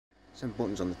some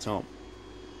buttons on the top.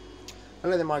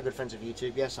 Hello there, my good friends of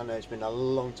YouTube. Yes, I know it's been a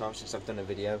long time since I've done a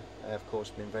video. Of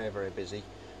course, been very busy,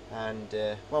 and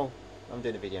well, I'm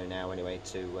doing a video now anyway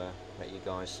to let you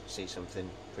guys see something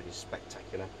pretty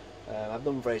spectacular. I've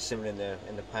done very similar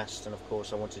in the past, and of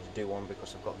course I wanted to do one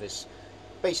because I've got this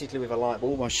basically with a light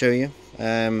bulb. I'll show you.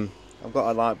 I've got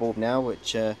a light bulb now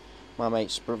which my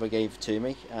mate's brother gave to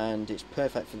me, and it's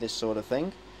perfect for this sort of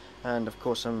thing. And of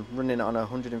course I'm running it on a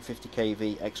 150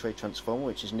 kV X-ray transformer,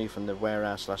 which is new from the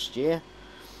warehouse last year.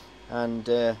 And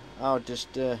I'll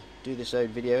just do this old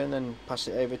video and then pass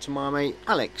it over to my mate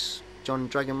Alex, John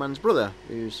Dragonman's brother,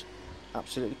 who's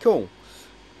absolutely cool.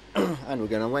 And we're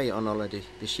going away on holiday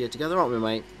this year together, aren't we,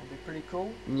 mate? That'll be pretty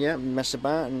cool. Yeah, mess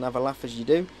about and have a laugh as you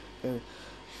do.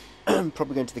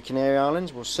 Probably going to the Canary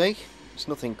Islands, we'll see. It's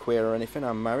nothing queer or anything.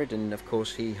 I'm married, and of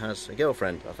course he has a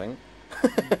girlfriend, I think.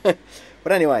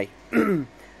 But anyway,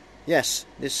 yes,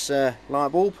 this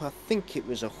light bulb, I think it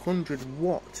was 100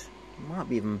 watt. It might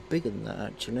be even bigger than that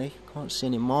actually. Can't see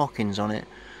any markings on it,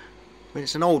 but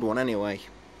it's an old one anyway.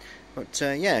 But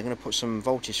yeah, I'm going to put some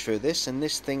voltage through this, and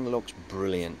this thing looks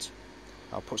brilliant.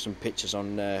 I'll put some pictures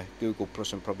on Google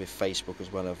Plus and probably Facebook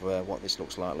as well of what this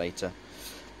looks like later.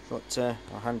 But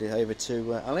I'll hand it over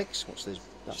to Alex. What's this?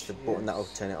 That's the button that'll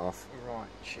turn it off. Right,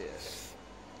 cheers.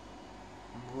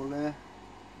 We'll turn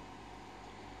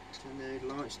the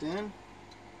lights down.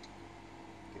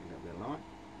 Give it a little bit of light.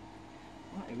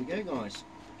 Right, here we go, guys.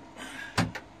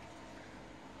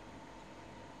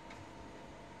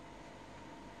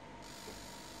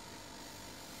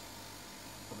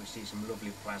 Probably see some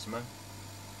lovely plasma.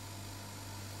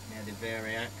 Now the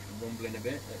variac rumbling a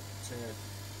bit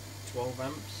at 12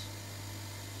 amps.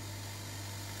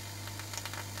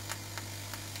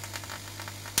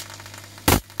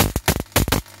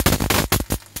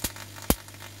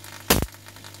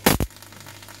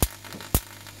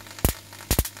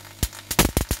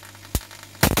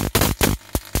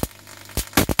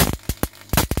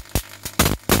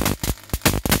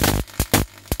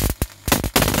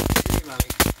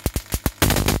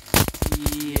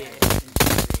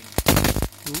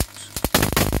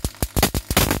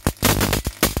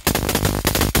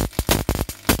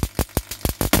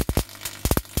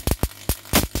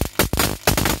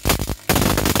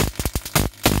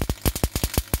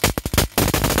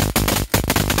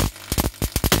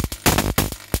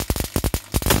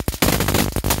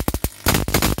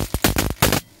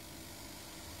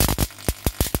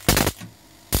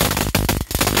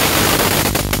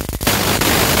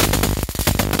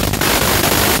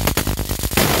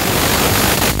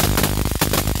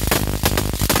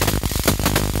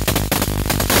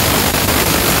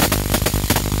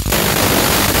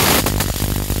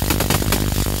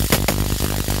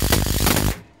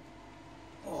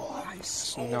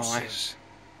 Nice.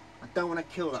 I don't want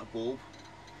to kill that bulb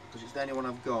because it's the only one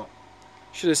I've got.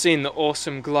 Should have seen the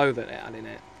awesome glow that it had in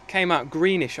it. Came out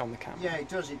greenish on the camera. Yeah, it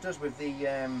does. It does with the.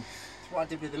 It's what I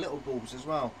did with the little bulbs as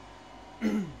well.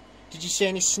 Did you see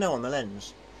any snow on the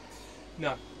lens?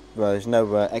 No. Well, there's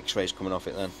no X-rays coming off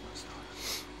it then.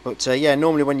 But yeah,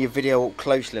 normally when you video up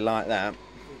closely like that,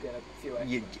 You get a few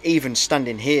you, even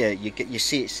standing here, you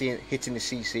see it hitting the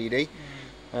CCD.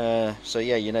 So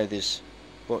yeah, you know there's.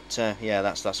 But yeah,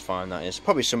 that's fine. That is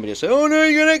probably somebody will say, "Oh no,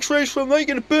 you get X-rays from that, you're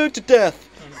going to burn to death."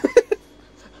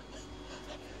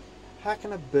 How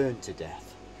can I burn to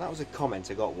death? That was a comment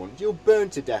I got once. You'll burn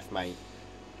to death, mate.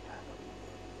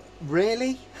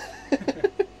 Really?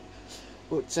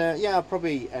 But yeah, I'll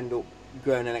probably end up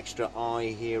growing an extra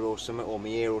eye here or something, or my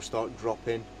ear will start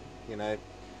dropping, you know,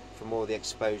 from all the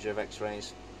exposure of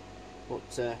X-rays.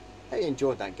 But hey,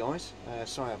 enjoyed that, guys.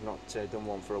 Sorry I've not done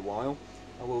one for a while.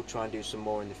 I will try and do some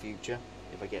more in the future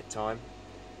if I get time.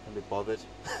 I'll be bothered.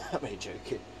 I'm only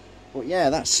joking. But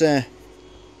yeah, that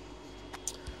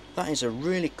is a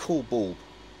really cool bulb.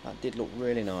 That did look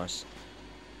really nice.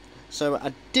 So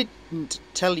I didn't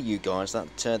tell you guys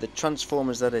that the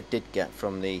transformers that I did get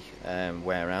from the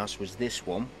warehouse was this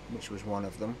one, which was one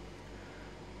of them.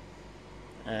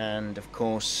 And of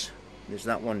course, there's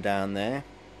that one down there.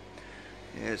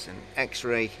 There's an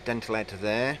X-ray dental head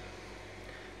there.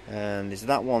 And there's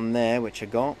that one there which I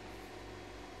got.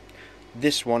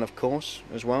 This one of course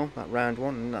as well, that round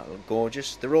one, and that looked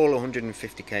gorgeous. They're all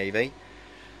 150 kV.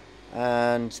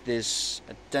 And there's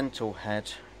a dental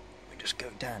head. We just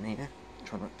go down here,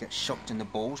 try not to get shocked in the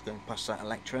balls going past that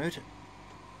electrode.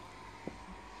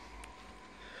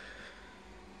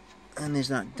 And there's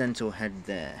that dental head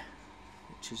there,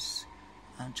 which is,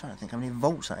 I'm trying to think how many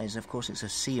volts that is. Of course it's a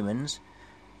Siemens.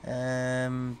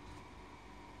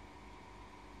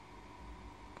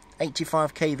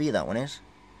 85 kV that one is.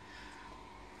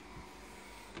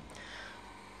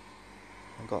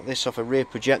 got this off a rear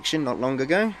projection not long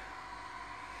ago.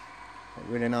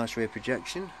 A really nice rear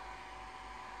projection.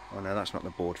 Oh no, that's not the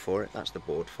board for it, that's the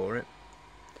board for it.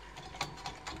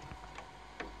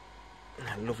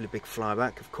 A lovely big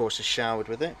flyback, of course I showered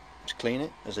with it to clean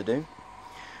it, as I do.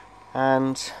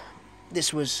 And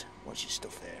this was, what's your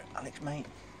stuff there, Alex mate?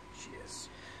 Cheers.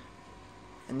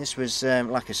 And this was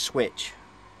like a switch,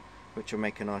 which will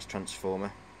make a nice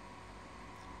transformer.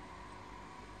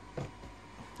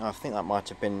 I think that might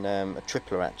have been a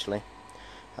tripler actually.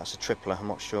 That's a tripler, I'm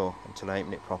not sure until I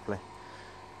open it properly.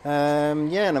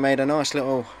 Yeah, and I made a nice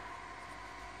little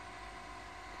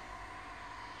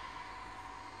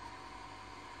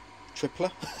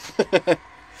tripler.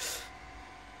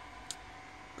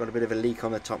 Got a bit of a leak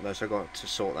on the top though, so I've got to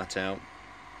sort that out.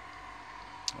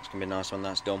 That's going to be nice when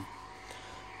that's done.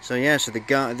 So yeah, so the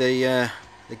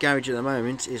garage at the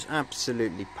moment is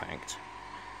absolutely packed.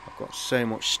 I've got so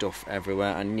much stuff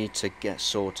everywhere. I need to get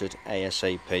sorted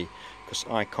ASAP because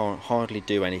I can't hardly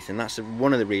do anything. That's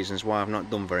one of the reasons why I've not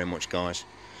done very much, guys,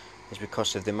 is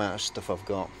because of the amount of stuff I've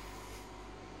got.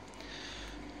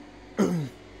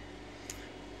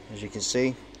 As you can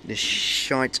see, there's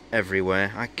shite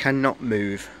everywhere. I cannot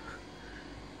move.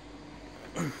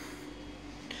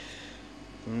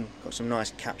 Got some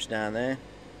nice caps down there.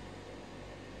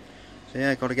 So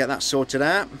yeah, got to get that sorted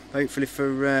out. Hopefully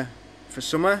for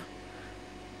summer.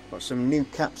 Got some new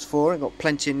caps for it. Got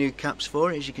plenty of new caps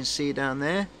for it, as you can see down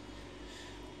there.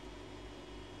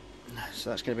 So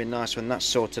that's going to be nice when that's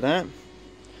sorted out.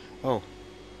 Oh,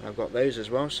 I've got those as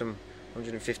well. Some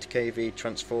 150 kV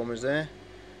transformers there.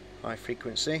 High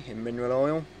frequency in mineral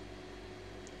oil.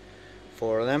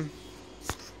 4 of them.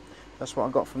 That's what I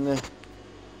got from these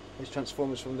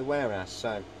transformers from the warehouse.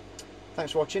 So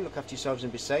thanks for watching. Look after yourselves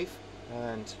and be safe.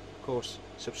 And of course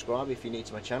subscribe if you're new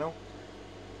to my channel.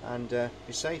 And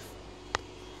be safe.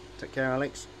 Take care,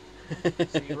 Alex.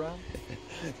 See you around.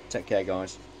 Take care,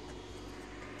 guys.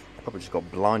 I probably just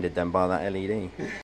got blinded then by that LED.